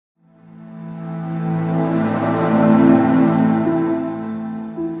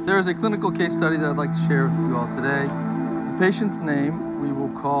is a clinical case study that I'd like to share with you all today. The patient's name, we will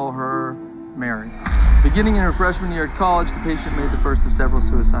call her Mary. Beginning in her freshman year at college, the patient made the first of several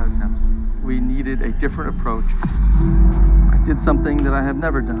suicide attempts. We needed a different approach. I did something that I have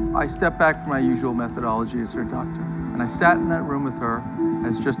never done. I stepped back from my usual methodology as her doctor, and I sat in that room with her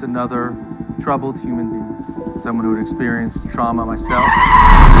as just another troubled human being, someone who had experienced trauma myself.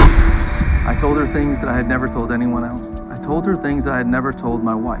 I told her things that I had never told anyone else. I told her things that I had never told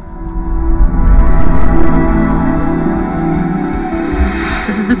my wife.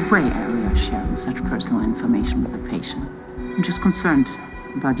 This is a gray area, sharing such personal information with a patient. I'm just concerned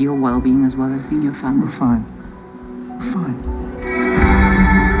about your well-being as well as in your family. We're fine. We're fine.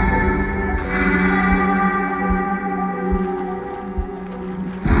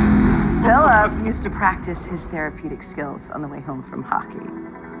 Philip used to practice his therapeutic skills on the way home from hockey.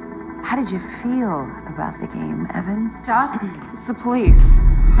 How did you feel about the game, Evan? Dad, it's the police.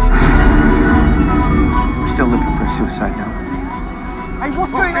 We're still looking for a suicide note. Hey,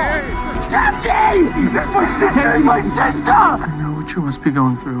 what's going on? Daddy! That's my sister! It's my sister! I know what you must be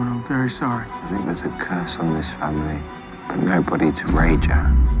going through, and I'm very sorry. I think there's a curse on this family, but nobody to rage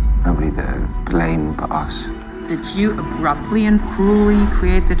at. Nobody to blame but us. Did you abruptly and cruelly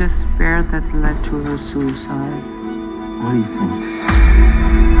create the despair that led to her suicide? What do you think?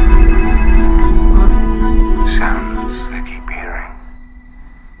 Sounds I keep hearing.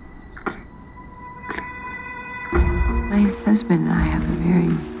 My husband and I have a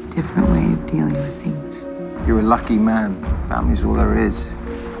very different way of dealing with things. You're a lucky man. Family's all there is.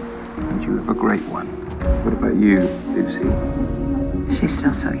 And you have a great one. What about you, Lucy? She's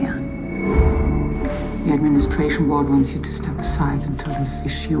still so young. The administration board wants you to step aside until this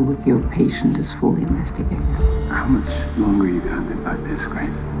issue with your patient is fully investigated. How much longer are you going to live like this,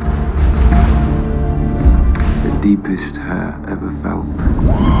 Grace? The deepest hurt I ever felt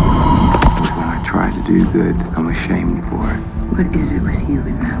was when I tried to do good. I'm ashamed for it. What is it with you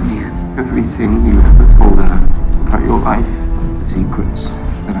and that man? Everything you ever told her about your life, the secrets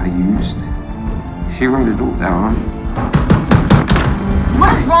that I used, she wrote it all down.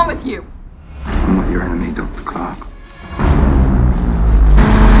 What is wrong with you? I'm not your enemy, Dr. Clark.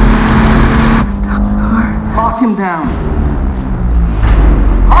 Stop the car. Lock him down.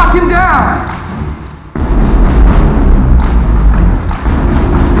 Lock him down!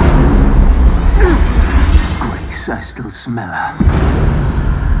 Grace, I still smell her.